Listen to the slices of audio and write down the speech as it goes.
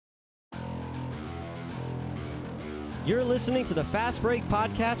You're listening to the Fast Break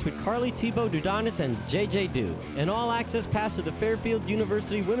Podcast with Carly Thibault Dudanis and JJ Duke, an all-access pass to the Fairfield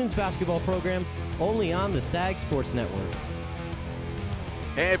University women's basketball program, only on the Stag Sports Network.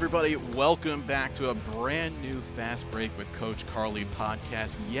 Hey everybody, welcome back to a brand new Fast Break with Coach Carly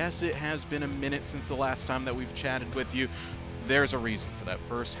podcast. Yes, it has been a minute since the last time that we've chatted with you. There's a reason for that.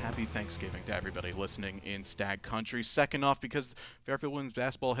 First, happy Thanksgiving to everybody listening in Stag Country. Second off, because Fairfield women's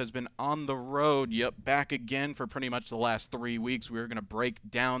basketball has been on the road, back again for pretty much the last 3 weeks. We're going to break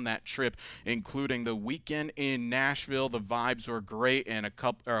down that trip, including the weekend in Nashville. The vibes were great, and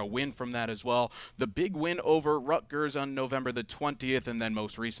a win from that as well. The big win over Rutgers on November the 20th, and then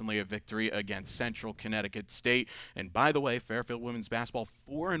most recently a victory against Central Connecticut State. And by the way, Fairfield women's basketball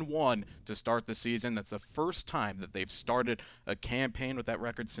 4-1 to start the season. That's the first time that they've started a campaign with that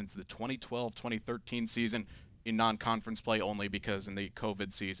record since the 2012-2013 season in non-conference play, only because in the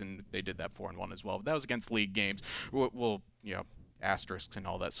COVID season they did that 4-1 as well. But that was against league games. We'll asterisks and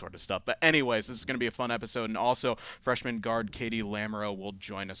all that sort of stuff. But anyways, this is going to be a fun episode, and also freshman guard Kaety L'Amoreaux will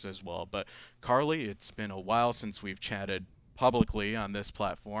join us as well. But Carly, it's been a while since we've chatted publicly on this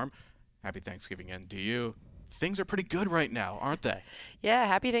platform. Happy Thanksgiving again to you. Things are pretty good right now, aren't they? Yeah,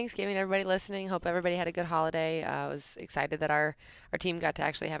 happy Thanksgiving, everybody listening. Hope everybody had a good holiday. I was excited that our team got to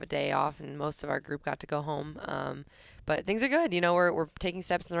actually have a day off, and most of our group got to go home. But things are good. We're taking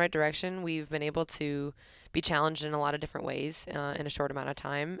steps in the right direction. We've been able to be challenged in a lot of different ways in a short amount of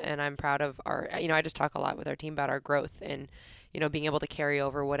time, and I'm proud of our. I just talk a lot with our team about our growth and being able to carry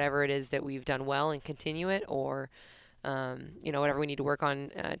over whatever it is that we've done well and continue it, or whatever we need to work on,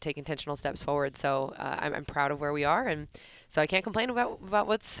 take intentional steps forward. So I'm proud of where we are, and so I can't complain about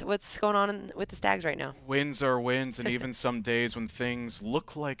what's going on with the Stags right now. Wins are wins, and even some days when things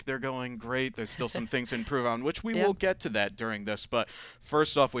look like they're going great, there's still some things to improve on, which we will get to that during this. But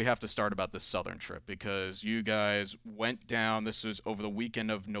first off, we have to start about the Southern trip, because you guys went down. This was over the weekend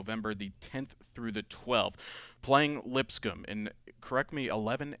of November the 10th through the 12th, playing Lipscomb in, correct me,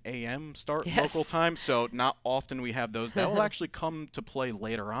 11 a.m. start local time, so not often we have those. That will actually come to play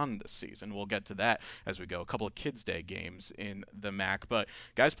later on this season. We'll get to that as we go. A couple of Kids Day games in the MAC. But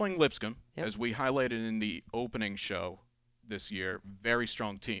guys playing Lipscomb, as we highlighted in the opening show this year, very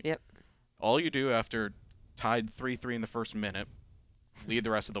strong team. Yep. All you do after tied 3-3 in the first minute, lead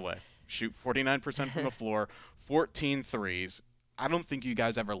the rest of the way. Shoot 49% from the floor, 14 threes. I don't think you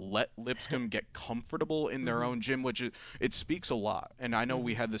guys ever let Lipscomb get comfortable in their own gym, which it speaks a lot. And I know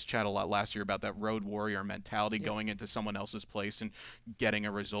we had this chat a lot last year about that road warrior mentality, going into someone else's place and getting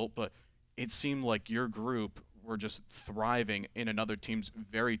a result. But it seemed like your group were just thriving in another team's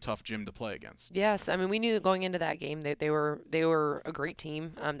very tough gym to play against. Yes, we knew going into that game that they were a great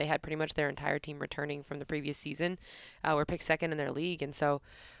team. They had pretty much their entire team returning from the previous season. Were picked second in their league, and so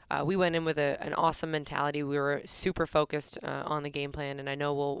we went in with an awesome mentality. We were super focused on the game plan, and I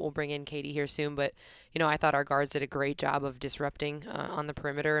know we'll bring in Katy here soon, but I thought our guards did a great job of disrupting on the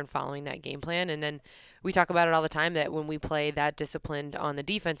perimeter and following that game plan. And then we talk about it all the time that when we play that disciplined on the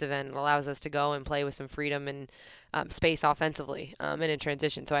defensive end, it allows us to go and play with some freedom and space offensively and in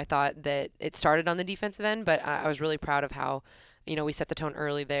transition. So I thought that it started on the defensive end, but I was really proud of how we set the tone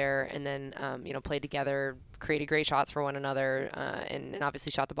early there, and then, played together, created great shots for one another, and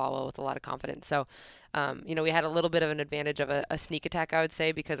obviously shot the ball well with a lot of confidence. So, we had a little bit of an advantage of a sneak attack, I would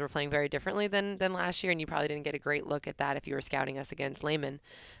say, because we're playing very differently than last year, and you probably didn't get a great look at that if you were scouting us against Lehman.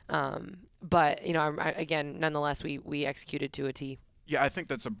 But, again, nonetheless, we executed to a T. Yeah, I think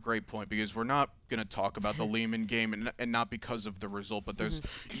that's a great point, because we're not going to talk about the Lehman game, and not because of the result, but there's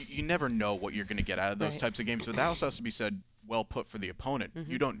you never know what you're going to get out of those types of games. But that also has to be said, well put for the opponent.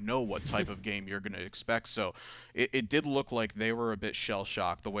 You don't know what type of game you're going to expect. So it did look like they were a bit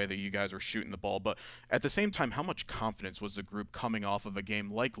shell-shocked the way that you guys were shooting the ball. But at the same time, how much confidence was the group coming off of a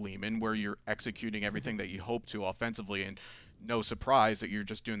game like Lehman, where you're executing everything that you hope to offensively, and no surprise that you're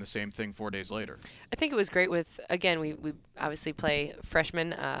just doing the same thing 4 days later? I think it was great with, again, we obviously play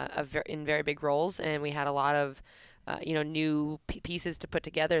freshmen in very big roles, and we had a lot of new pieces to put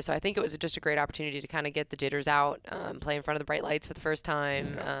together. So I think it was just a great opportunity to kind of get the jitters out, play in front of the bright lights for the first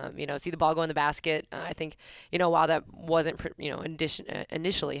time, see the ball go in the basket. I think, while that wasn't,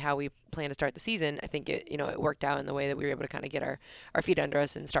 initially how we planned to start the season, I think it worked out in the way that we were able to kind of get our feet under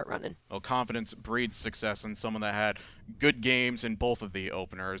us and start running. Well, confidence breeds success, and someone that had good games in both of the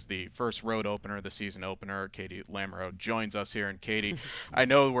openers, the first road opener, the season opener, Kaety L'Amoreaux joins us here. And Katy, I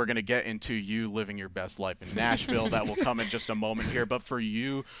know we're going to get into you living your best life in Nashville. That will come in just a moment here. But for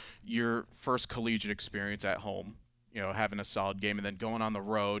you, your first collegiate experience at home, having a solid game, and then going on the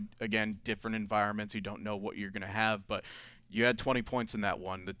road, again, different environments. You don't know what you're going to have, but you had 20 points in that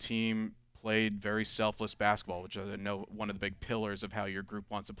one. The team played very selfless basketball, which I know one of the big pillars of how your group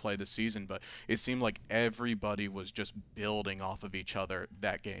wants to play this season, but it seemed like everybody was just building off of each other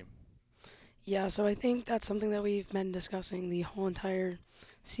that game. Yeah, so I think that's something that we've been discussing the whole entire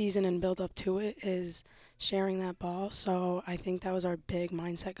season and build up to it is sharing that ball. So I think that was our big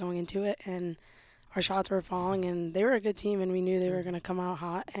mindset going into it, and our shots were falling, and they were a good team, and we knew they were going to come out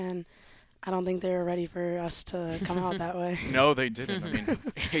hot, and I don't think they were ready for us to come out that way. No, they didn't. I mean,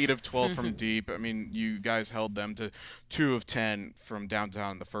 8 of 12 from deep. I mean, you guys held them to 2 of 10 from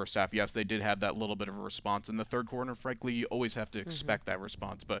downtown in the first half. Yes, they did have that little bit of a response in the third quarter. Frankly, you always have to expect that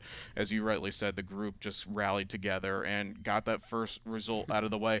response. But as you rightly said, the group just rallied together and got that first result out of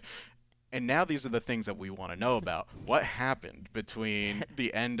the way. And now these are the things that we want to know about. What happened between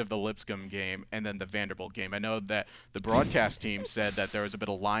the end of the Lipscomb game and then the Vanderbilt game? I know that the broadcast team said that there was a bit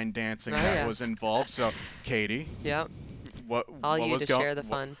of line dancing that was involved. So, Katy, Yep. what You was to share the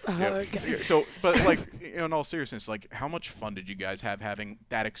fun. Okay. So, but like, in all seriousness, like, how much fun did you guys have having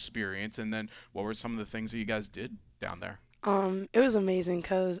that experience? And then what were some of the things that you guys did down there? It was amazing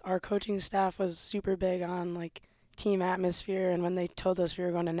because our coaching staff was super big on, like, team atmosphere, and when they told us we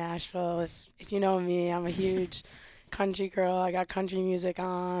were going to Nashville, if you know me, I'm a huge country girl. I got country music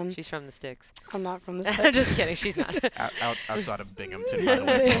on. She's from the sticks. I'm not from the sticks. I'm just kidding. She's not. Outside of Binghamton, by the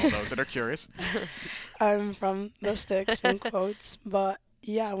way, for all those that are curious. I'm from the sticks, in quotes. But,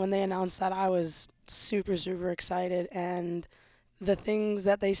 yeah, when they announced that, I was super, super excited. And the things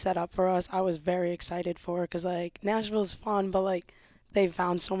that they set up for us, I was very excited for because, like, Nashville's fun, but, like, they've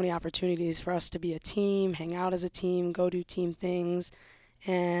found so many opportunities for us to be a team, hang out as a team, go do team things.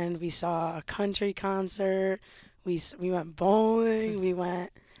 And we saw a country concert. We went bowling. We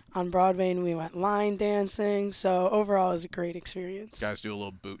went on Broadway, and we went line dancing. So overall, it was a great experience. Guys do a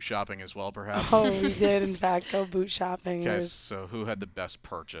little boot shopping as well, perhaps? Oh, we did, in fact, go boot shopping. Okay, so who had the best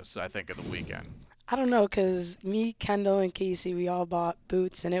purchase, I think, of the weekend? I don't know, because me, Kendall, and Casey, we all bought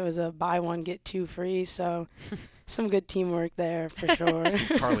boots, and it was a buy one, get two free. So some good teamwork there for sure.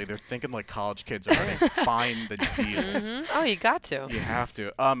 Carly, they're thinking like college kids are. They find the deals. Oh, you got to. You have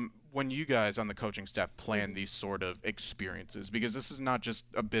to. When you guys on the coaching staff plan these sort of experiences, because this is not just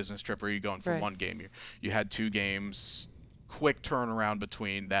a business trip where you're going from one game. You had 2 games, quick turnaround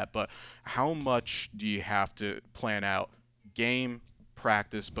between that. But how much do you have to plan out game,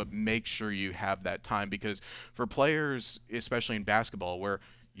 practice, but make sure you have that time? Because for players, especially in basketball, where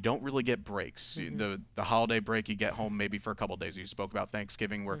you don't really get breaks. The holiday break, you get home maybe for a couple of days. You spoke about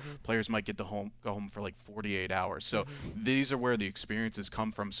Thanksgiving, where players might get to go home for like 48 hours. So these are where the experiences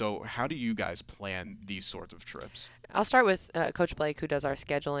come from. So how do you guys plan these sorts of trips? I'll start with Coach Blake, who does our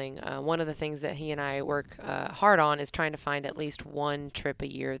scheduling. One of the things that he and I work hard on is trying to find at least one trip a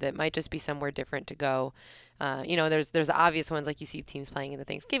year that might just be somewhere different to go. There's the obvious ones, like you see teams playing in the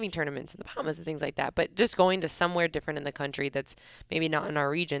Thanksgiving tournaments and the Bahamas and things like that, but just going to somewhere different in the country that's maybe not in our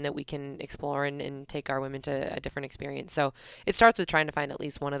region that we can explore and take our women to a different experience. So it starts with trying to find at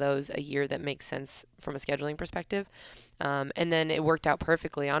least one of those a year that makes sense from a scheduling perspective. And then it worked out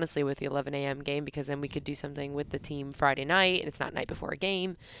perfectly, honestly, with the 11 a.m. game, because then we could do something with the team Friday night, and it's not night before a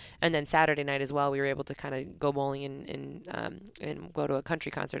game. And then Saturday night as well, we were able to kind of go bowling and go to a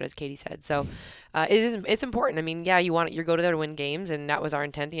country concert, as Katy said. So it's important. I mean, yeah, you go to there to win games, and that was our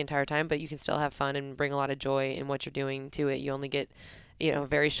intent the entire time, but you can still have fun and bring a lot of joy in what you're doing to it. You only get a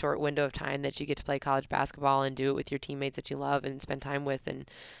very short window of time that you get to play college basketball and do it with your teammates that you love and spend time with. And,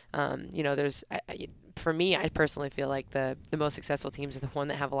 for me, I personally feel like the most successful teams are the one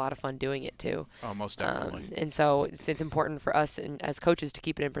that have a lot of fun doing it too. Oh, most definitely. And so it's important for us and as coaches to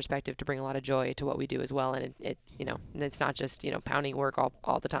keep it in perspective, to bring a lot of joy to what we do as well. And it's not just, pounding work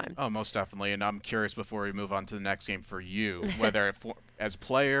all the time. Oh, most definitely. And I'm curious, before we move on to the next game, for you, whether as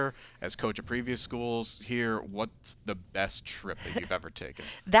player, as coach of previous schools here, what's the best trip that you've ever taken?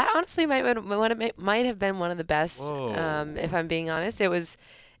 That honestly might have been one of the best. If I'm being honest. It was.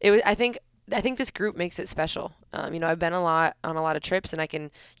 I think this group makes it special. I've been on a lot of trips, and I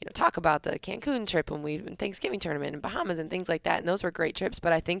can, talk about the Cancun trip when we Thanksgiving tournament and Bahamas and things like that, and those were great trips.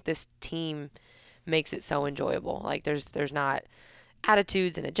 But I think this team makes it so enjoyable. Like there's not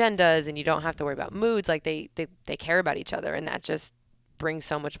attitudes and agendas, and you don't have to worry about moods. Like they care about each other, and that just brings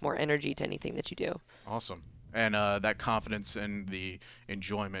so much more energy to anything that you do. Awesome. And that confidence and the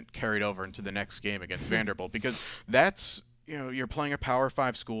enjoyment carried over into the next game against Vanderbilt, because that's, you're playing a Power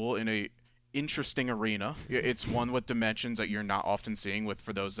 5 school in a interesting arena. It's one with dimensions that you're not often seeing.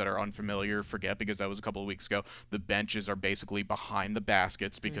 For those that are unfamiliar, forget, because that was a couple of weeks ago. The benches are basically behind the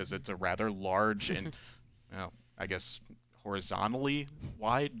baskets because it's a rather large and, I guess, horizontally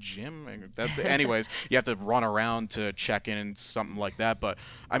wide gym. Anyways, you have to run around to check in and something like that. But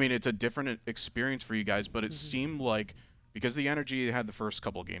I mean, it's a different experience for you guys. But it seemed like, because the energy you had the first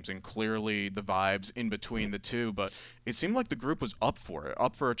couple games and clearly the vibes in between the two, but it seemed like the group was up for it,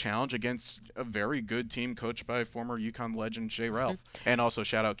 up for a challenge against a very good team coached by former UConn legend Jay Ralph. And also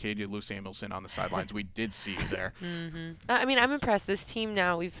shout out Katie Lou Samuelson on the sidelines. We did see you there. I mean, I'm impressed. This team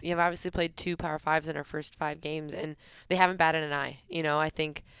now, we've obviously played 2 Power 5s in our first 5 games, and they haven't batted an eye. I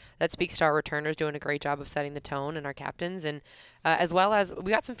think that speaks to our returners doing a great job of setting the tone, and our captains, and as well as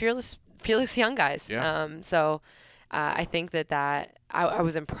we got some fearless young guys. Yeah. I think that I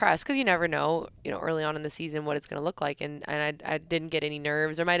was impressed, because you never know, early on in the season what it's going to look like. And I didn't get any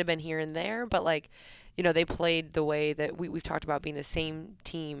nerves. There might have been here and there, but they played the way that we've talked about, being the same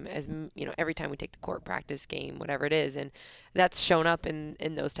team as, every time we take the court, practice, game, whatever it is. And that's shown up in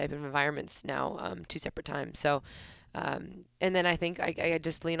those type of environments now 2 separate times. So, and then I think I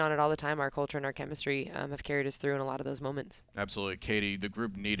just lean on it all the time. Our culture and our chemistry have carried us through in a lot of those moments. Absolutely. Katie, the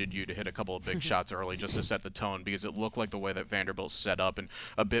group needed you to hit a couple of big shots early just to set the tone, because it looked like the way that Vanderbilt set up and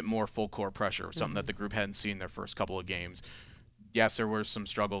a bit more full court pressure, something that the group hadn't seen their first couple of games. Yes, there were some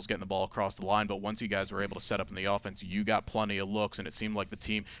struggles getting the ball across the line, but once you guys were able to set up in the offense, you got plenty of looks, and it seemed like the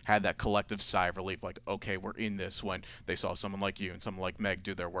team had that collective sigh of relief, like, okay, we're in this, when they saw someone like you and someone like Meg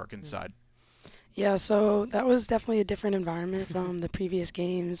do their work inside. Yeah, so that was definitely a different environment from the previous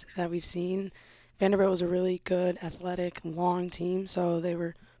games that we've seen. Vanderbilt was a really good, athletic, long team, so they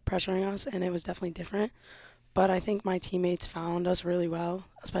were pressuring us, and it was definitely different. But I think my teammates found us really well,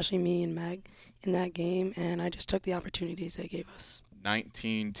 especially me and Meg, in that game, and I just took the opportunities they gave us.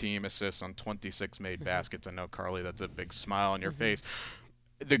 19 team assists on 26 made baskets. I know, Carly, that's a big smile on your face.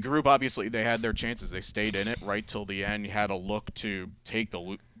 The group, obviously, they had their chances. They stayed in it right till the end. You had a look to take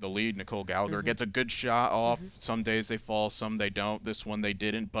the lead. Nicole Gallagher gets a good shot off. Some days they fall, some they don't. This one they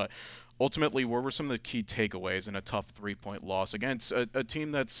didn't. But ultimately, what were some of the key takeaways in a tough 3-point loss against a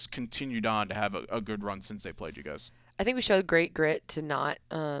team that's continued on to have a good run since they played you guys? I think we showed great grit to not,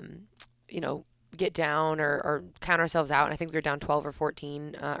 get down or count ourselves out. And I think we were down 12 or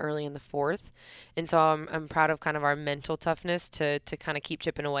 14 early in the 4th. And so I'm proud of kind of our mental toughness to kind of keep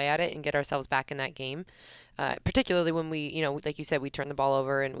chipping away at it and get ourselves back in that game. Particularly when we, like you said, we turned the ball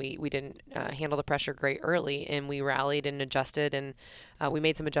over and we didn't handle the pressure great early, and we rallied and adjusted, and we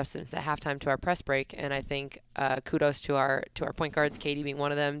made some adjustments at halftime to our press break. And I think kudos to our point guards, Katie being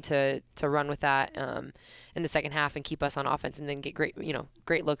one of them, to run with that in the second half and keep us on offense, and then get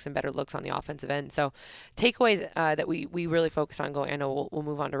great looks and better looks on the offensive end. So takeaways that we really focus on going. I know we'll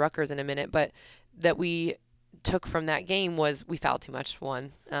move on to Rutgers in a minute, but that we took from that game was we fouled too much,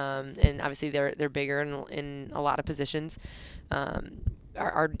 one. And obviously they're bigger in a lot of positions.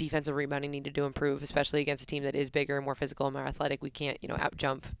 Our defensive rebounding needed to improve, especially against a team that is bigger and more physical and more athletic. We can't,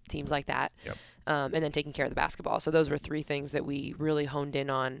 out-jump teams like that. Yep. And then taking care of the basketball. So those were 3 things that we really honed in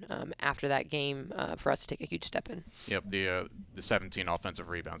on after that game for us to take a huge step in. Yep, the 17 offensive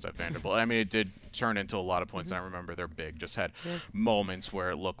rebounds at Vanderbilt. I mean, it did turn into a lot of points. I remember they're big. Just had moments where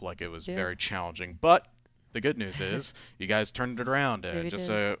it looked like it was very challenging. But the good news is you guys turned it around just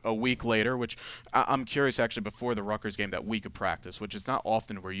a week later, which I'm curious, actually, before the Rutgers game, that week of practice, which is not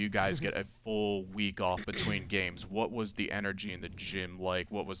often where you guys get a full week off between games. What was the energy in the gym like?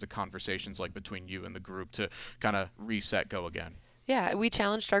 What was the conversations like between you and the group to kind of reset, go again? Yeah, we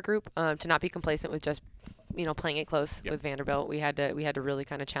challenged our group to not be complacent with just, playing it close with Vanderbilt. We had to really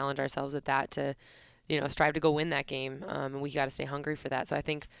kind of challenge ourselves with that to, strive to go win that game, and we got to stay hungry for that. So I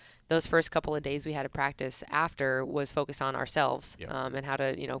think those first couple of days we had to practice after was focused on ourselves and how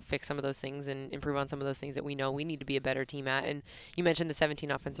to, fix some of those things and improve on some of those things that we know we need to be a better team at. And you mentioned the 17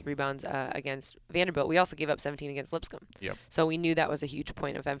 offensive rebounds against Vanderbilt. We also gave up 17 against Lipscomb. Yep. So we knew that was a huge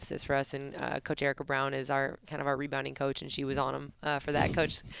point of emphasis for us. And Coach Erica Brown is our rebounding coach, and she was on him for that.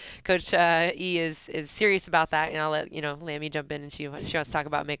 Coach E is serious about that, and I'll let Lammy jump in, and she wants to talk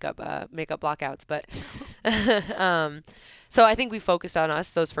about makeup blockouts, but. So I think we focused on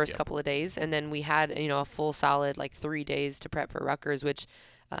us those first couple of days, and then we had a full solid 3 days to prep for Rutgers, which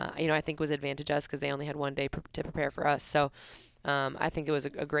I think was advantage us because they only had 1 day to prepare for us. So I think it was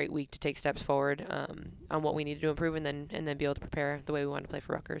a great week to take steps forward on what we needed to improve, and then be able to prepare the way we wanted to play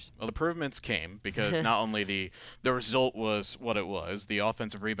for Rutgers. Well, the improvements came because not only the result was what it was, the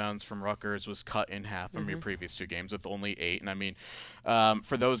offensive rebounds from Rutgers was cut in half from your previous 2 games with only 8. And I mean,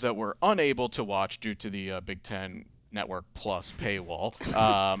 for those that were unable to watch due to the Big Ten Network Plus paywall,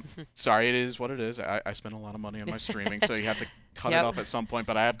 sorry, it is what it is. I spent a lot of money on my streaming, so you have to cut it off at some point,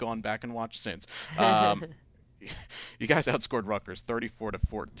 but I have gone back and watched since. You guys outscored Rutgers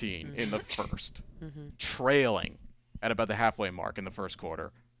 34-14 in the first, trailing at about the halfway mark in the first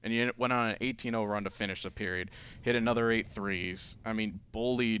quarter. And you went on an 18-0 run to finish the period, hit another 8 threes. I mean,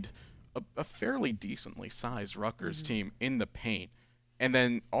 bullied a fairly decently sized Rutgers team in the paint. And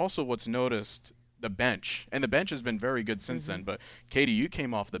then also what's noticed, the bench. And the bench has been very good since then. But, Kaety, you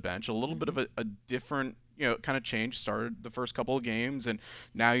came off the bench, a little bit of a different, kind of change. Started the first couple of games, and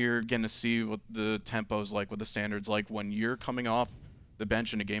now you're getting to see what the tempo's like, what the standard's like. When you're coming off the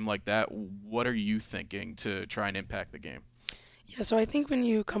bench in a game like that, what are you thinking to try and impact the game? Yeah, so I think when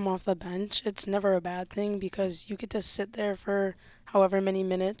you come off the bench, it's never a bad thing because you get to sit there for however many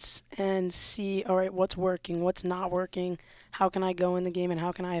minutes and see, all right, what's working, what's not working, how can I go in the game and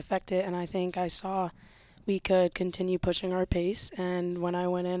how can I affect it. And I think I saw we could continue pushing our pace. And when I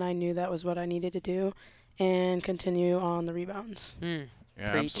went in, I knew that was what I needed to do and continue on the rebounds.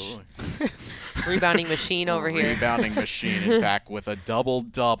 Yeah, Preach. absolutely. Rebounding machine over here. Rebounding machine, in fact, with a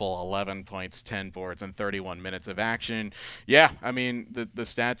double-double, 11 points, 10 boards, and 31 minutes of action. Yeah, I mean, the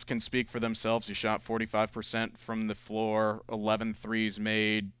stats can speak for themselves. He shot 45% from the floor, 11 threes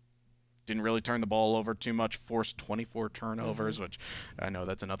made, didn't really turn the ball over too much, forced 24 turnovers, which I know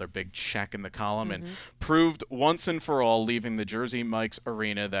that's another big check in the column, and proved once and for all, leaving the Jersey Mike's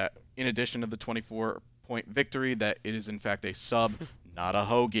arena, that in addition to the 24-point victory, that it is in fact a sub, not a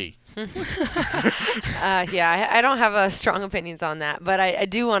hoagie. Yeah, I don't have strong opinions on that, but I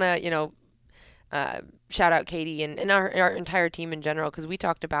do want to, shout out Kaety and our entire team in general, because we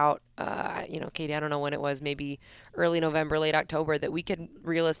talked about, Kaety, I don't know when it was, maybe early November, late October, that we could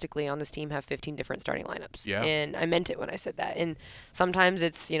realistically on this team have 15 different starting lineups. Yeah. And I meant it when I said that. And sometimes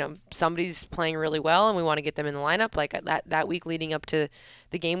it's, somebody's playing really well and we want to get them in the lineup. Like that week leading up to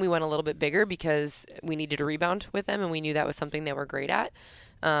the game, we went a little bit bigger because we needed to rebound with them and we knew that was something they were great at.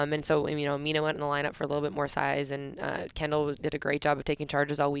 And so, Mina went in the lineup for a little bit more size, and Kendall did a great job of taking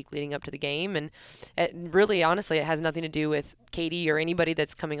charges all week leading up to the game. And it really, honestly, it has nothing to do with Kaety or anybody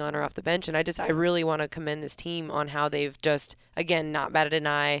that's coming on or off the bench. And I really want to commend this team on how they've just, again, not batted an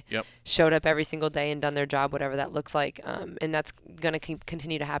eye, showed up every single day and done their job, whatever that looks like. And that's going to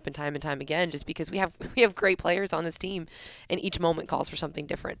continue to happen time and time again, just because we have great players on this team, and each moment calls for something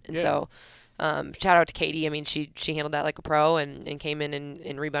different. And so. Shout out to Kaety. I mean, she handled that like a pro and came in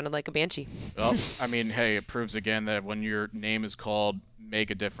and rebounded like a banshee. Well, I mean, hey, it proves again that when your name is called,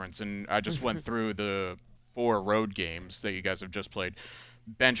 make a difference. And I just went through the 4 road games that you guys have just played.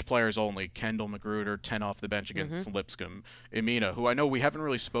 Bench players only. Kendall Magruder, 10 off the bench against Lipscomb. Emina, who I know we haven't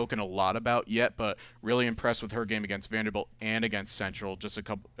really spoken a lot about yet, but really impressed with her game against Vanderbilt and against Central just a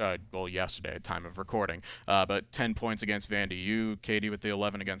couple, yesterday at time of recording. But 10 points against Vandy. You, Kaety, with the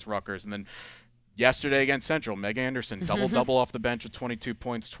 11 against Rutgers. And then yesterday against Central, Meg Anderson, double-double off the bench with 22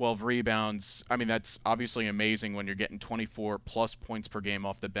 points, 12 rebounds. I mean, that's obviously amazing when you're getting 24-plus points per game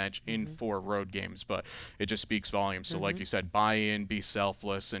off the bench in 4 road games, but it just speaks volumes. So like you said, buy in, be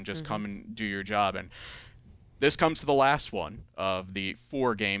selfless, and just come and do your job. And this comes to the last one of the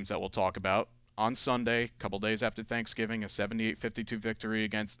 4 games that we'll talk about. On Sunday, a couple days after Thanksgiving, a 78-52 victory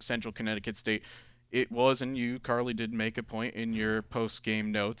against Central Connecticut State. It was, and you, Carly, did make a point in your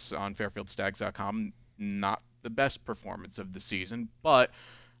post-game notes on fairfieldstags.com, not the best performance of the season, but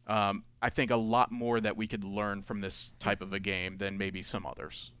I think a lot more that we could learn from this type of a game than maybe some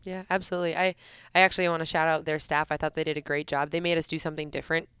others. Yeah, absolutely. I actually want to shout out their staff. I thought they did a great job. They made us do something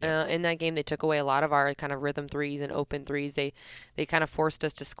different in that game. They took away a lot of our kind of rhythm threes and open threes. They kind of forced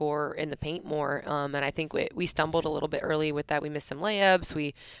us to score in the paint more, and I think we stumbled a little bit early with that. We missed some layups.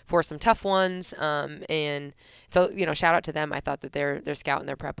 We forced some tough ones, and so shout out to them. I thought that their scout and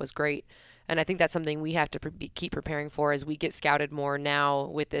their prep was great. And I think that's something we have to keep preparing for as we get scouted more now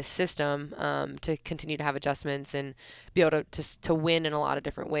with this system, to continue to have adjustments and be able to win in a lot of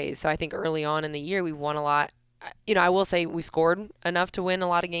different ways. So I think early on in the year, we've won a lot. I will say we scored enough to win a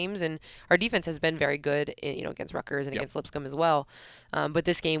lot of games, and our defense has been very good, against Rutgers and against Lipscomb as well. But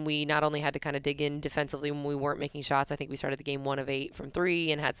this game, we not only had to kind of dig in defensively when we weren't making shots. I think we started the game 1 of 8 from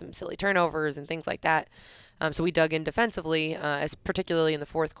 3 and had some silly turnovers and things like that. So we dug in defensively, as particularly in the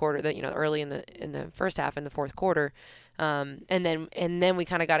fourth quarter, that early in the first half in the fourth quarter, and then we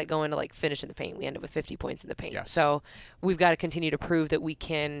kind of got it going to like finish in the paint. We ended with 50 points in the paint. Yes. So we've got to continue to prove that we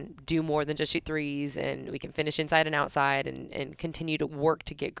can do more than just shoot threes, and we can finish inside and outside, and continue to work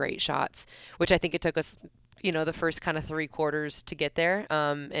to get great shots, which I think it took us the first kind of 3 quarters to get there.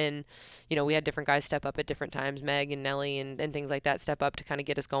 And we had different guys step up at different times, Meg and Nelly and things like that step up to kind of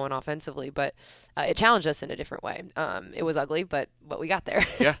get us going offensively. But it challenged us in a different way. It was ugly, but we got there.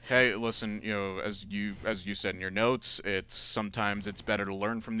 Yeah. Hey, listen, as you said in your notes, sometimes it's better to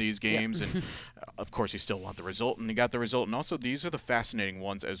learn from these games. And of course you still want the result, and you got the result. And also these are the fascinating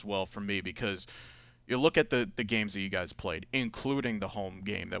ones as well for me, because you look at the games that you guys played, including the home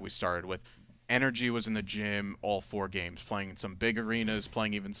game that we started with. Energy was in the gym all 4 games, playing in some big arenas,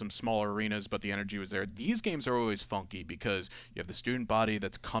 playing even some smaller arenas, but the energy was there. These games are always funky because you have the student body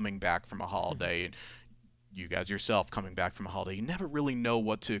that's coming back from a holiday, and you guys yourself coming back from a holiday. You never really know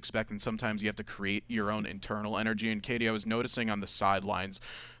what to expect, and sometimes you have to create your own internal energy. And Katy, I was noticing on the sidelines,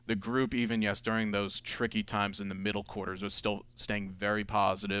 the group, even during those tricky times in the middle quarters, was still staying very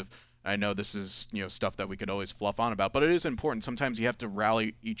positive. I know this is stuff that we could always fluff on about, but it is important. Sometimes you have to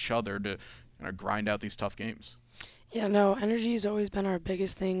rally each other to grind out these tough games. Yeah, no, energy has always been our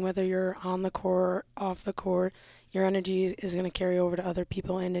biggest thing. Whether you're on the court, off the court, your energy is going to carry over to other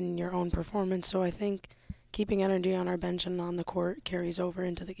people and in your own performance. So I think keeping energy on our bench and on the court carries over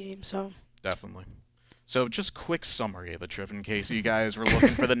into the game. So definitely. So just quick summary of the trip in case you guys were looking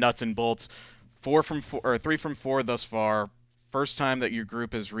for the nuts and bolts. 3 from 4 thus far. First time that your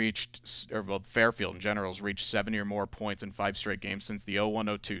group has reached, or well, Fairfield in general has reached 70 or more points in 5 straight games since the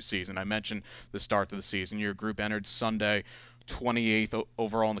 01-02 season. I mentioned the start of the season. Your group entered Sunday 28th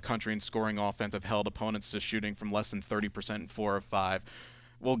overall in the country in scoring offense, have held opponents to shooting from less than 30% in 4 of 5.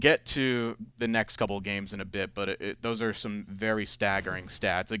 We'll get to the next couple of games in a bit, but those are some very staggering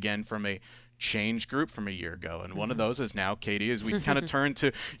stats, again, from a change group from a year ago. And one of those is now, Katy, as we kind of turn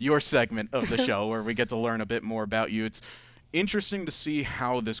to your segment of the show where we get to learn a bit more about you. It's interesting to see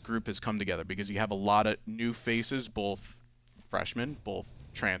how this group has come together because you have a lot of new faces, both freshmen, both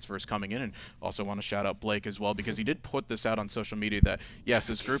transfers coming in, and also want to shout out Blake as well because he did put this out on social media that, yes,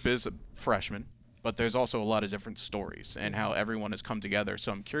 this group is a freshman, but there's also a lot of different stories and how everyone has come together.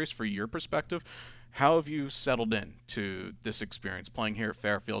 So I'm curious for your perspective, how have you settled in to this experience, playing here at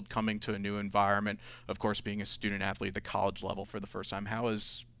Fairfield, coming to a new environment, of course being a student athlete at the college level for the first time? How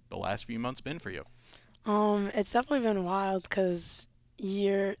has the last few months been for you? It's definitely been wild because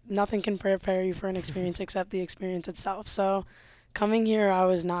nothing can prepare you for an experience except the experience itself. So coming here, I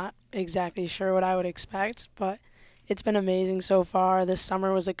was not exactly sure what I would expect, but it's been amazing so far. This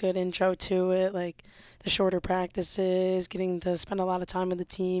summer was a good intro to it, like the shorter practices, getting to spend a lot of time with the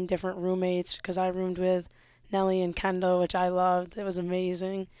team, different roommates, because I roomed with Nelly and Kendall, which I loved. It was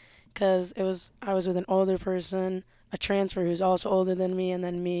amazing because I was with an older person, a transfer who's also older than me, and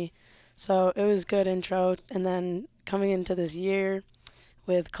then me. So it was a good intro. And then coming into this year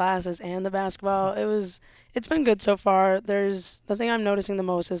with classes and the basketball, it's been good so far. The thing I'm noticing the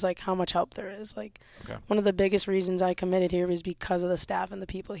most is like how much help there is. Like one of the biggest reasons I committed here was because of the staff and the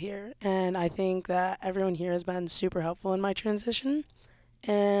people here. And I think that everyone here has been super helpful in my transition.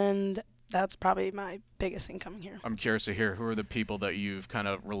 And that's probably my biggest thing coming here. I'm curious to hear who are the people that you've kind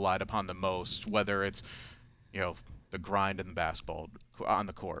of relied upon the most, whether it's, the grind in the basketball on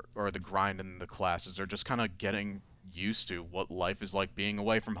the court or the grind in the classes, or just kind of getting used to what life is like being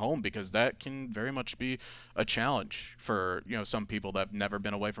away from home, because that can very much be a challenge for some people that have never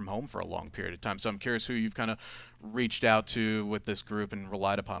been away from home for a long period of time. So I'm curious who you've kind of reached out to with this group and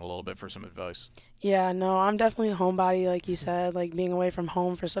relied upon a little bit for some advice. Yeah, no, I'm definitely a homebody, like you said. Like being away from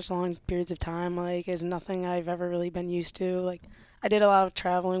home for such long periods of time, like is nothing I've ever really been used to. Like I did a lot of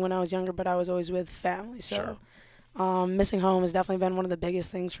traveling when I was younger, but I was always with family. So Sure. Missing home has definitely been one of the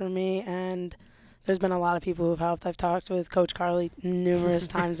biggest things for me, and there's been a lot of people who've helped. I've talked with Coach Carly numerous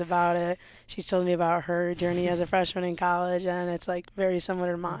times about it. She's told me about her journey as a freshman in college, and it's like very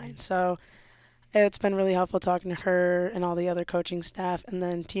similar to mine. So it's been really helpful talking to her and all the other coaching staff. And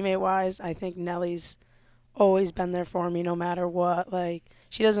then teammate-wise, I think Nelly's always been there for me no matter what. Like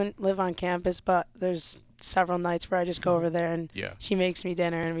she doesn't live on campus, but there's several nights where I just go over there and she makes me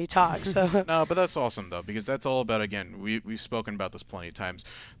dinner and we talk. So no, but that's awesome though, because that's all about, again, we've spoken about this plenty of times,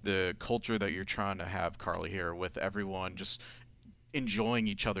 the culture that you're trying to have, Carly, here with everyone just enjoying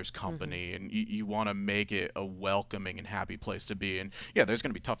each other's company, and you want to make it a welcoming and happy place to be. And yeah, there's going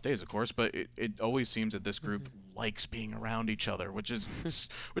to be tough days, of course, but it always seems that this group likes being around each other, which is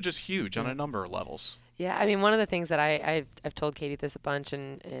huge on a number of levels. Yeah, I mean, one of the things that I've told Katy this a bunch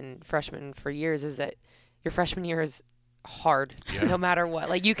and freshmen for years is that your freshman year is hard, no matter what.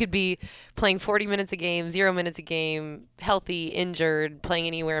 Like you could be playing 40 minutes a game, 0 minutes a game, healthy, injured, playing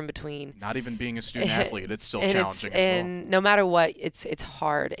anywhere in between. Not even being a student athlete, it's still challenging. And no matter what, it's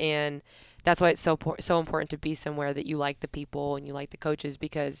hard, and that's why it's so important to be somewhere that you like the people and you like the coaches,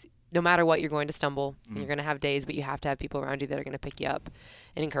 because no matter what, you're going to stumble and you're going to have days, but you have to have people around you that are going to pick you up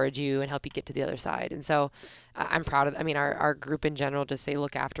and encourage you and help you get to the other side. And so I'm proud of, our group in general, just say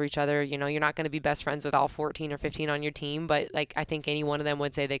look after each other. You're not going to be best friends with all 14 or 15 on your team, but like I think any one of them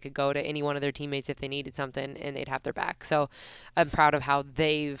would say they could go to any one of their teammates if they needed something and they'd have their back. So I'm proud of how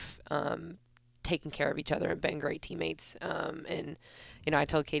they've taken care of each other and been great teammates. And I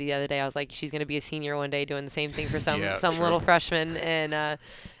told Katy the other day, I was like, she's going to be a senior one day doing the same thing for some True. little freshman.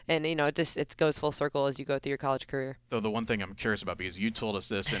 And it goes full circle as you go through your college career. Though the one thing I'm curious about, because you told us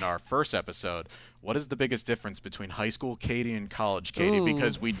this in our first episode, what is the biggest difference between high school Katy and college Katy? Ooh.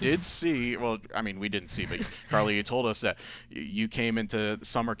 Because we did see, we didn't see, but Carly, you told us that you came into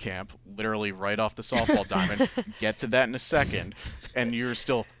summer camp literally right off the softball diamond. Get to that in a second. And you're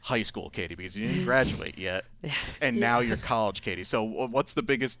still high school Katy because you didn't graduate yet. And now you're college Katy. So what's the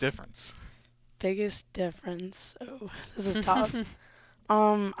biggest difference? Biggest difference? Oh, this is tough.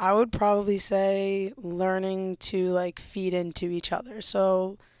 I would probably say learning to feed into each other.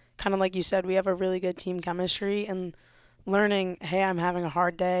 So kind of like you said, we have a really good team chemistry, and learning, hey, I'm having a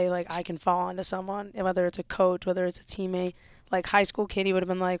hard day, I can fall onto someone, whether it's a coach, whether it's a teammate. High school Katy would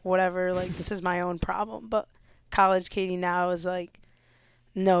have been whatever, this is my own problem. But college Katy now is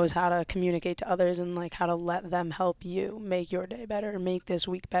knows how to communicate to others and how to let them help you make your day better, make this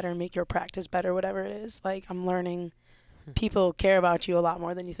week better, make your practice better, whatever it is. I'm learning people care about you a lot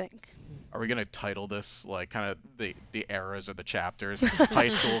more than you think. Are we going to title this kind of the eras or the chapters? High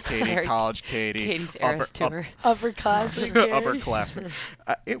school Katy, college Katy, Katy's eras tour. Upperclassmen. Upperclassmen.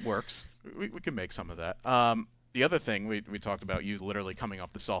 It works. We can make some of that. The other thing we talked about, you literally coming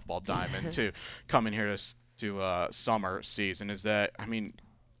off the softball diamond to come in here to summer season, is that,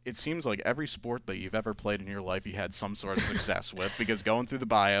 it seems like every sport that you've ever played in your life you had some sort of success with, because going through the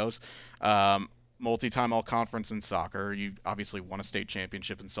bios, multi-time all-conference in soccer, you obviously won a state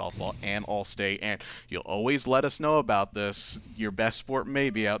championship in softball and all-state, and you'll always let us know about this. Your best sport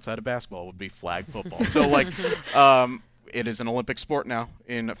maybe outside of basketball would be flag football. So it is an Olympic sport now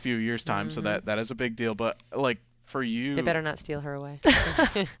in a few years' time, so that is a big deal. But for you, they better not steal her away.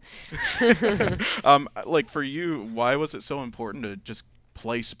 For you, why was it so important to just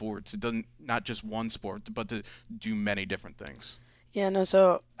play sports? It doesn't, not just one sport, but to do many different things. Yeah, no,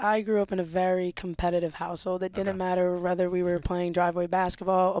 so I grew up in a very competitive household. It didn't matter whether we were playing driveway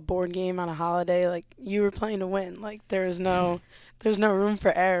basketball, a board game on a holiday, you were playing to win. There's no room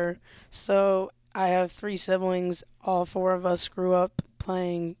for error. So I have 3 siblings. All 4 of us grew up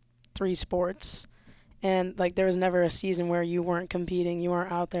playing 3 sports. And there was never a season where you weren't competing, you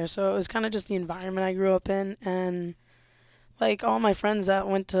weren't out there. So it was kind of just the environment I grew up in. And all my friends that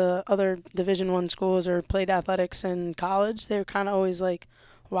went to other Division I schools or played athletics in college, they were kind of always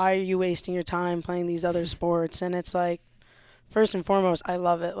why are you wasting your time playing these other sports? And it's first and foremost, I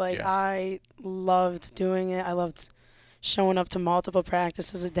love it. I loved doing it. I loved showing up to multiple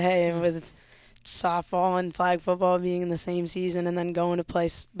practices a day with softball and flag football being in the same season, and then going to play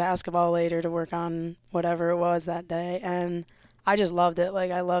basketball later to work on whatever it was that day. And I just loved it.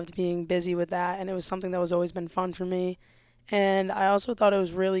 I loved being busy with that, and it was something that was always been fun for me. And I also thought it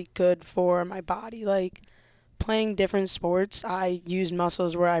was really good for my body. Playing different sports, I used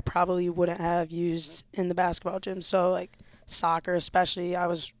muscles where I probably wouldn't have used in the basketball gym. So soccer especially,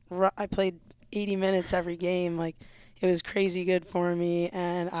 I played 80 minutes every game. It was crazy good for me,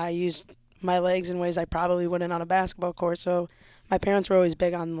 and I used my legs in ways I probably wouldn't on a basketball court. So my parents were always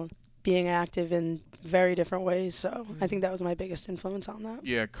big on being active in very different ways. So I think that was my biggest influence on that.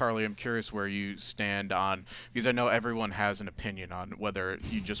 Yeah, Carly, I'm curious where you stand on, because I know everyone has an opinion on whether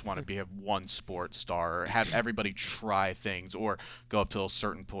you just want to have one sports star or have everybody try things or go up to a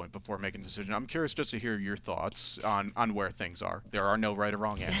certain point before making a decision. I'm curious just to hear your thoughts on where things are. There are no right or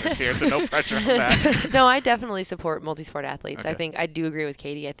wrong answers here, so no pressure on that. No, I definitely support multi-sport athletes. Okay. I think I do agree with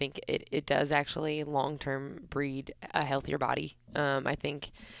Katy. I think it does actually long-term breed a healthier body. I think,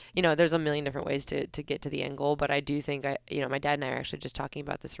 there's a million different ways to get to the end goal, but I do think, my dad and I are actually just talking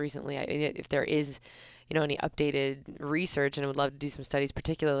about this recently. If there is, any updated research, and I would love to do some studies,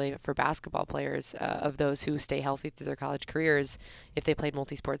 particularly for basketball players, of those who stay healthy through their college careers, if they played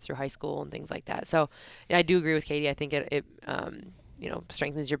multi-sports through high school and things like that. So I do agree with Katy. I think it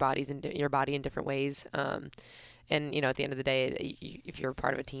strengthens your body in different ways. And, at the end of the day, if you're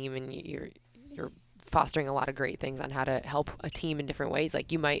part of a team and you're fostering a lot of great things on how to help a team in different ways.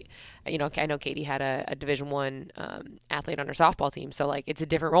 You might, I know Katy had a Division I athlete on her softball team. So it's a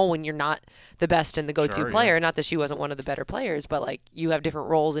different role when you're not the best and the go-to player. Yeah. Not that she wasn't one of the better players, but you have different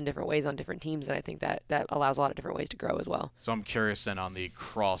roles in different ways on different teams. And I think that allows a lot of different ways to grow as well. So I'm curious then on the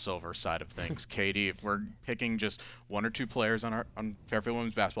crossover side of things, Katy, if we're picking just 1 or 2 players on Fairfield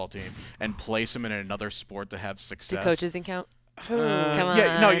women's basketball team and place them in another sport to have success. Do coaches and count? Come on.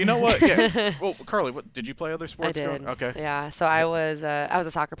 Yeah, no, you know what? Yeah. Well, Carly, did you play other sports? I did. Okay. Yeah, so I was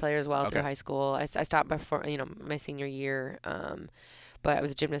a soccer player as well through Okay. high school. I stopped before my senior year. but I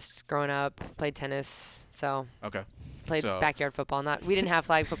was a gymnast growing up, played tennis, so Okay. played backyard football. We didn't have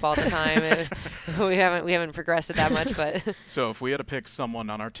flag football at the time. we haven't progressed it that much, but So if we had to pick someone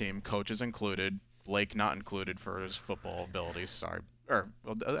on our team, coaches included, Blake not included for his football abilities, sorry.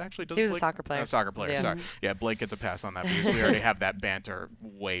 Actually, does he was Blake? a soccer player. Soccer player, Yeah. sorry. Yeah, Blake gets a pass on that because we already have that banter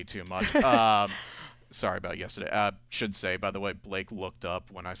way too much. Sorry about yesterday. Should say, by the way, Blake looked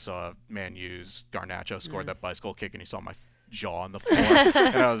up when I saw Man U's Garnacho scored that bicycle kick, and he saw my jaw on the floor,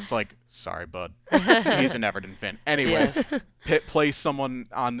 and I was like, "Sorry, bud." He's an Everton fan. Anyways, play someone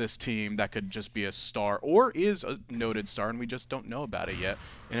on this team that could just be a star or is a noted star, and we just don't know about it yet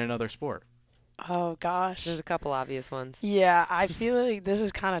in another sport. Oh, gosh. There's a couple obvious ones. Yeah, I feel like this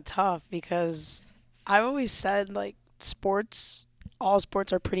is kind of tough because I've always said, like, all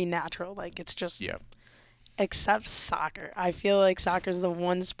sports are pretty natural. Like, it's just, except soccer. I feel like soccer is the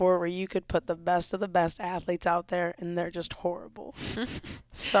one sport where you could put the best of the best athletes out there and they're just horrible.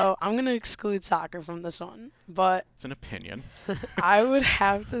 So I'm going to exclude soccer from this one. But It's an opinion. I would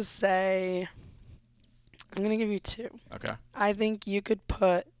have to say, I'm going to give you two. Okay. I think you could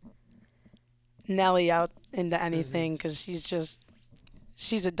put Nelly out into anything because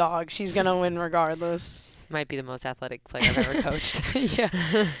she's a dog. She's going to win regardless. Might be the most athletic player I've ever coached.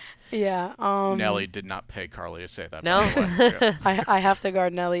 Yeah. Nelly did not pay Carly to say that. No? By the way. Yeah. I have to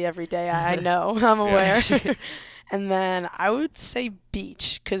guard Nelly every day. I know. I'm aware. And then I would say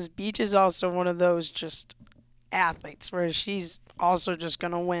Beach because Beach is also one of those just athletes where she's also just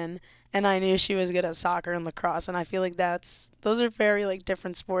going to win. And I knew she was good at soccer and lacrosse. And I feel like those are very like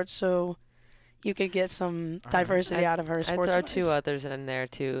different sports. So you could get some diversity out of her sports. I'd throw two others in there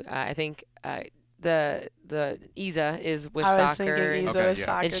too. I think the Isa is with I was soccer. thinking Isa with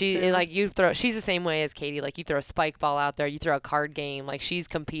soccer And she too. she's the same way as Katy. Like you throw a spike ball out there, you throw a card game. Like she's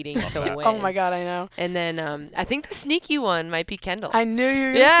competing to win. Oh my God, I know. And then I think the sneaky one might be Kendall. I knew you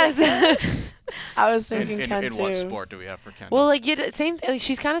were going to say that. I was thinking Ken in too. what sport do we have for Kendall? Well, like same. Like,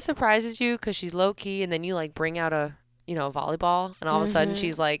 she's kind of surprises you because she's low key, and then you like bring out a volleyball, and all of a sudden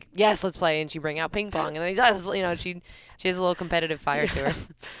she's like, yes, let's play, and she bring out ping pong, and then she has a little competitive fire to her.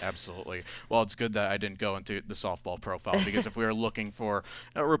 Absolutely. Well, it's good that I didn't go into the softball profile because if we were looking for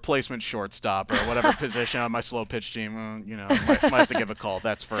a replacement shortstop or whatever position on my slow pitch team, might have to give a call.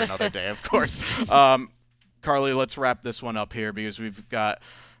 That's for another day, of course. Carly, let's wrap this one up here because we've got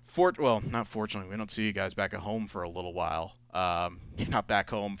not fortunately, we don't see you guys back at home for a little while. You're not back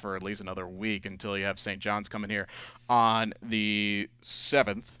home for at least another week until you have St. John's coming here on the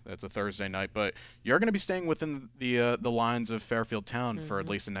 7th. That's a Thursday night, but you're going to be staying within the lines of Fairfield Town for at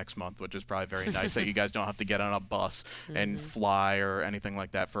least the next month, which is probably very nice that you guys don't have to get on a bus and fly or anything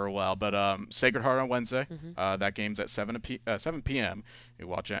like that for a while. But Sacred Heart on Wednesday, that game's at 7 p.m. You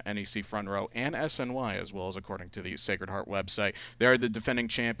watch at NEC Front Row and SNY as well as according to the Sacred Heart website. They're the defending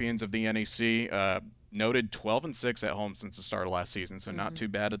champions of the NEC. Noted 12-6 at home since the start of last season, so not too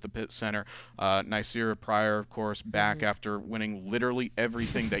bad at the Pitt Center. Nyseer Pryor, of course, back after winning literally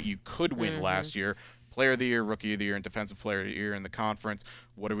everything that you could win last year. Player of the Year, Rookie of the Year, and Defensive Player of the Year in the conference.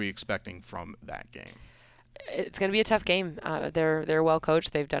 What are we expecting from that game? It's going to be a tough game. They're well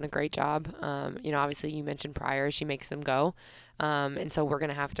coached. They've done a great job. Obviously you mentioned Pryor. She makes them go. And so we're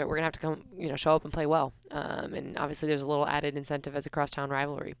gonna have to come, show up and play well. And obviously there's a little added incentive as a crosstown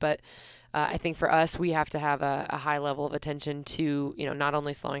rivalry. But I think for us, we have to have a high level of attention to, not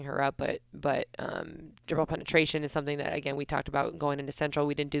only slowing her up, but dribble penetration is something that, again, we talked about going into Central.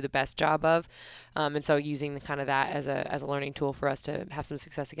 We didn't do the best job of. And so using that as a learning tool for us to have some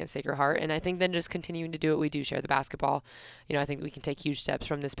success against Sacred Heart. And I think then just continuing to do what we do, share the basketball. I think we can take huge steps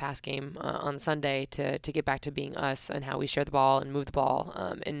from this past game on Sunday to get back to being us and how we share the ball and move the ball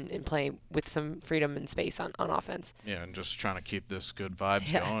and play with some freedom and space on offense. Yeah, and just trying to keep this good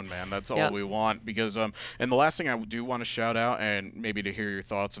vibes going, man. That's all we want because and the last thing I do want to shout out, and maybe to hear your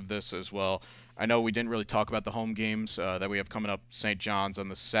thoughts of this as well, I know we didn't really talk about the home games that we have coming up. St. John's on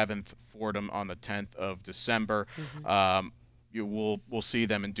the 7th, Fordham on the 10th of December. We'll see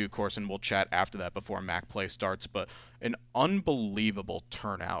them in due course, and we'll chat after that before MAC play starts. But an unbelievable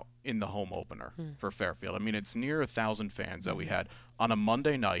turnout in the home opener for Fairfield. I mean, it's near 1,000 fans that we had on a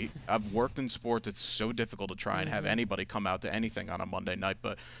Monday night. I've worked in sports. It's so difficult to try and have anybody come out to anything on a Monday night,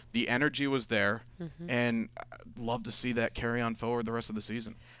 but the energy was there, and I'd love to see that carry on forward the rest of the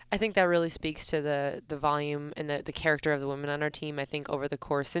season. I think that really speaks to the volume and the character of the women on our team. I think over the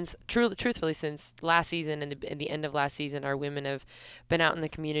course, truthfully, since last season and the end of last season, our women have been out in the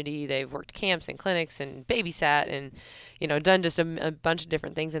community. They've worked camps and clinics and babysat, and done just a bunch of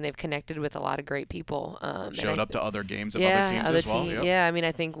different things, and they've connected with a lot of great people. Showed up to other games of other teams as well. Yep. Yeah, I mean,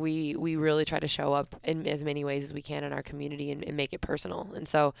 I think we really try to show up in as many ways as we can in our community and make it personal. And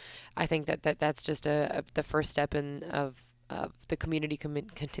so I think that's just the first step of the community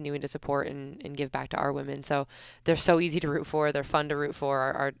continuing to support and give back to our women. So they're so easy to root for. They're fun to root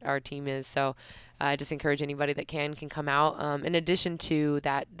for. Our team is. So I just encourage anybody that can come out. In addition to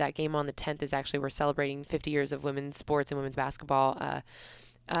that game on the 10th is actually we're celebrating 50 years of women's sports and women's basketball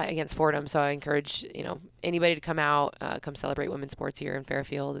against Fordham. So I encourage anybody to come out, come celebrate women's sports here in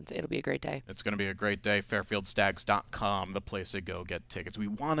Fairfield. It'll be a great day. It's going to be a great day. FairfieldStags.com, the place to go get tickets. We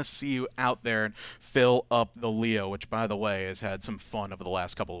want to see you out there and fill up the Leo, which, by the way, has had some fun over the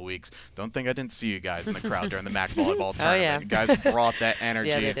last couple of weeks. Don't think I didn't see you guys in the crowd during the MAC volleyball tournament. Oh, yeah. You guys brought that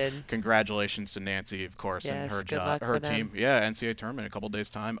energy. Yeah, they did. Congratulations to Nancy, of course, and her team. Them. Yeah, NCAA tournament in a couple days'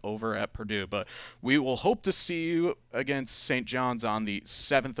 time over at Purdue. But we will hope to see you against St. John's on the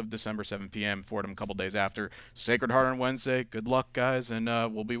 7th of December, 7 p.m. Fordham a couple days after. Sacred Heart on Wednesday. Good luck, guys, and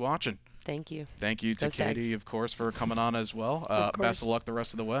we'll be watching. Thank you. Thank you to Kaety, of course, for coming on as well. Best of luck the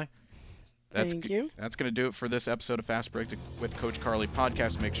rest of the way. Thank you. That's going to do it for this episode of Fast Break with Coach Carly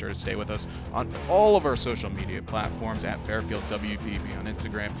podcast. Make sure to stay with us on all of our social media platforms at Fairfield WBB on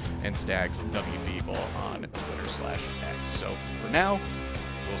Instagram and Stags WB Ball on Twitter/X. So for now,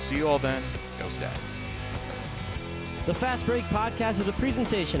 we'll see you all then. Go Stags. The Fast Break Podcast is a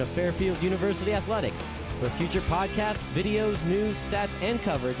presentation of Fairfield University Athletics. For future podcasts, videos, news, stats, and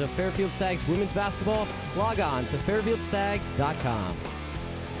coverage of Fairfield Stags women's basketball, log on to fairfieldstags.com.